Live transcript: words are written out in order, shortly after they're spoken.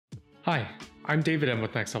Hi, I'm David M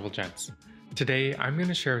with Next Level Gents. Today, I'm going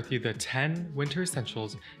to share with you the 10 winter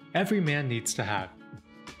essentials every man needs to have.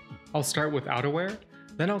 I'll start with outerwear,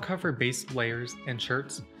 then I'll cover base layers and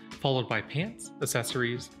shirts, followed by pants,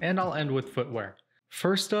 accessories, and I'll end with footwear.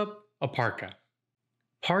 First up, a parka.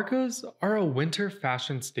 Parkas are a winter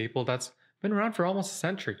fashion staple that's been around for almost a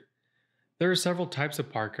century. There are several types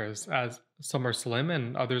of parkas, as some are slim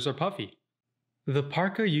and others are puffy. The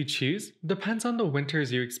parka you choose depends on the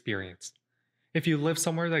winters you experience. If you live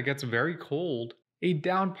somewhere that gets very cold, a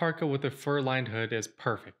down parka with a fur-lined hood is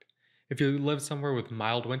perfect. If you live somewhere with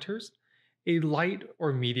mild winters, a light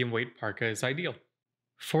or medium weight parka is ideal.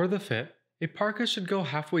 For the fit, a parka should go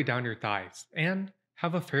halfway down your thighs and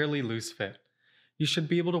have a fairly loose fit. You should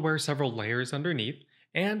be able to wear several layers underneath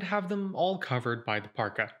and have them all covered by the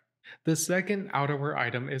parka. The second outerwear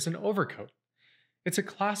item is an overcoat. It's a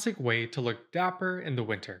classic way to look dapper in the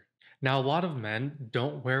winter. Now, a lot of men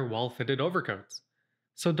don't wear well-fitted overcoats,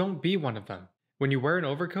 so don't be one of them. When you wear an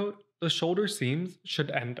overcoat, the shoulder seams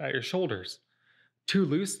should end at your shoulders. Too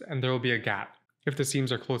loose and there will be a gap. If the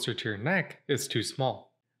seams are closer to your neck, it's too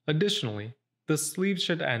small. Additionally, the sleeves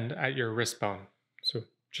should end at your wrist bone, so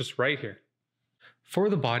just right here. For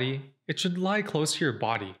the body, it should lie close to your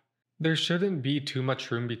body. There shouldn't be too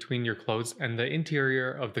much room between your clothes and the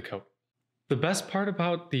interior of the coat. The best part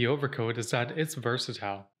about the overcoat is that it's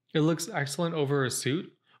versatile. It looks excellent over a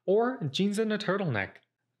suit or jeans and a turtleneck.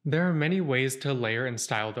 There are many ways to layer and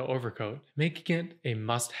style the overcoat, making it a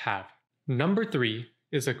must-have. Number 3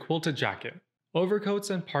 is a quilted jacket. Overcoats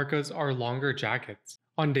and parkas are longer jackets.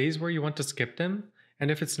 On days where you want to skip them,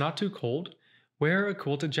 and if it's not too cold, wear a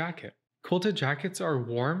quilted jacket. Quilted jackets are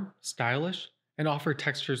warm, stylish, and offer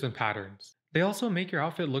textures and patterns. They also make your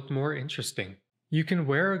outfit look more interesting. You can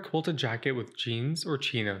wear a quilted jacket with jeans or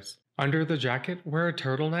chinos. Under the jacket, wear a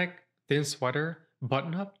turtleneck, thin sweater,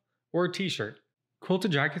 button-up, or a t-shirt.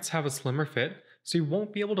 Quilted jackets have a slimmer fit, so you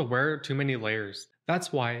won't be able to wear too many layers.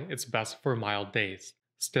 That's why it's best for mild days.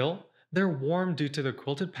 Still, they're warm due to the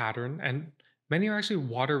quilted pattern, and many are actually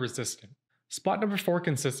water resistant. Spot number 4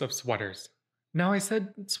 consists of sweaters. Now, I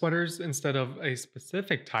said sweaters instead of a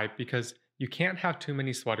specific type because you can't have too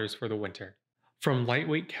many sweaters for the winter. From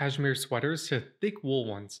lightweight cashmere sweaters to thick wool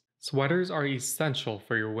ones, sweaters are essential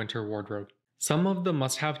for your winter wardrobe. Some of the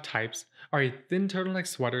must-have types are a thin turtleneck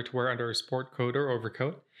sweater to wear under a sport coat or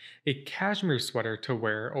overcoat, a cashmere sweater to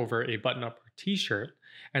wear over a button-up or t-shirt,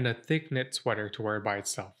 and a thick knit sweater to wear by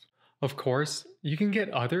itself. Of course, you can get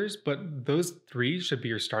others, but those 3 should be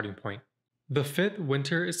your starting point. The 5th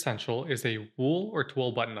winter essential is a wool or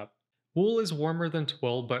twill button-up. Wool is warmer than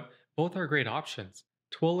twill, but both are great options.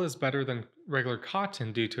 Twill is better than regular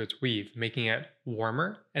cotton due to its weave, making it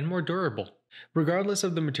warmer and more durable. Regardless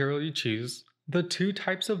of the material you choose, the 2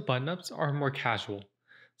 types of button-ups are more casual,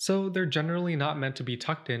 so they're generally not meant to be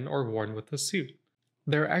tucked in or worn with a suit.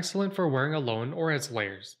 They're excellent for wearing alone or as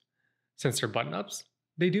layers. Since they're button-ups,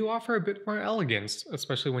 they do offer a bit more elegance,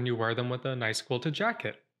 especially when you wear them with a nice quilted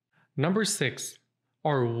jacket. Number 6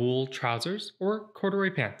 are wool trousers or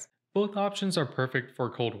corduroy pants. Both options are perfect for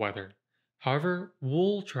cold weather. However,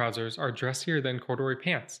 wool trousers are dressier than corduroy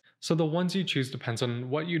pants, so the ones you choose depends on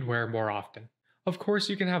what you'd wear more often. Of course,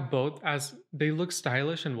 you can have both as they look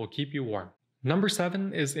stylish and will keep you warm. Number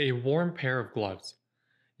 7 is a warm pair of gloves.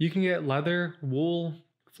 You can get leather, wool,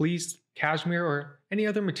 fleece, cashmere, or any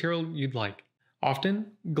other material you'd like.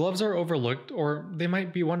 Often, gloves are overlooked or they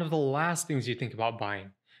might be one of the last things you think about buying,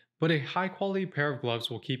 but a high-quality pair of gloves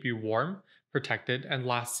will keep you warm, protected, and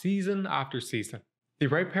last season after season. The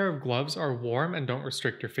right pair of gloves are warm and don't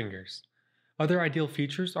restrict your fingers. Other ideal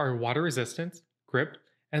features are water resistance, grip,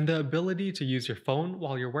 and the ability to use your phone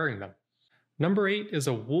while you're wearing them. Number 8 is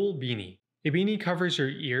a wool beanie. A beanie covers your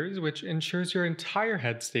ears, which ensures your entire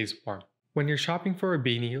head stays warm. When you're shopping for a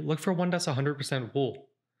beanie, look for one that's 100% wool.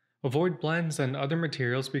 Avoid blends and other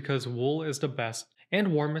materials because wool is the best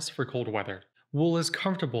and warmest for cold weather. Wool is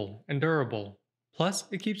comfortable and durable. Plus,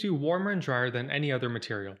 it keeps you warmer and drier than any other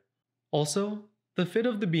material. Also, the fit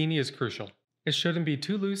of the beanie is crucial. It shouldn't be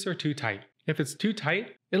too loose or too tight. If it's too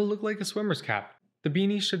tight, it'll look like a swimmer's cap. The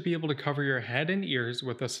beanie should be able to cover your head and ears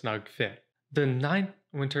with a snug fit. The 9th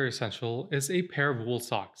winter essential is a pair of wool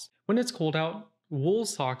socks. When it's cold out, wool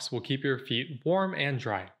socks will keep your feet warm and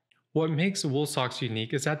dry. What makes wool socks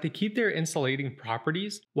unique is that they keep their insulating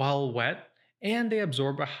properties while wet and they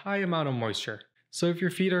absorb a high amount of moisture. So if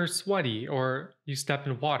your feet are sweaty or you step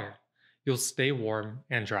in water, you'll stay warm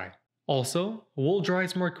and dry. Also, wool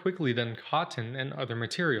dries more quickly than cotton and other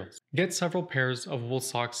materials. Get several pairs of wool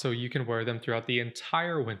socks so you can wear them throughout the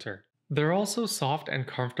entire winter. They're also soft and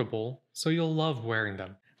comfortable, so you'll love wearing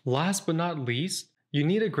them. Last but not least, You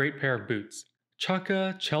need a great pair of boots.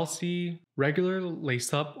 Chukka, Chelsea, regular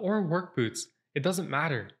lace-up, or work boots. It doesn't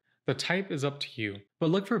matter. The type is up to you, but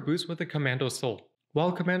look for boots with a commando sole.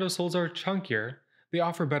 While commando soles are chunkier, they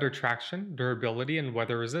offer better traction, durability, and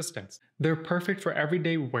weather resistance. They're perfect for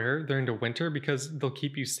everyday wear during the winter because they'll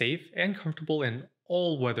keep you safe and comfortable in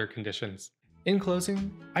all weather conditions. In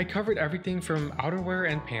closing, I covered everything from outerwear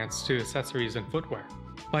and pants to accessories and footwear.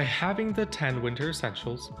 By having the 10 winter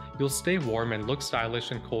essentials, you'll stay warm and look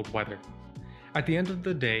stylish in cold weather. At the end of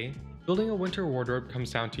the day, building a winter wardrobe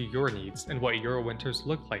comes down to your needs and what your winters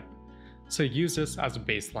look like. So use this as a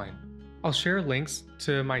baseline. I'll share links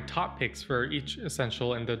to my top picks for each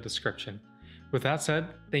essential in the description. With that said,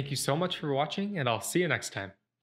 thank you so much for watching, and I'll see you next time.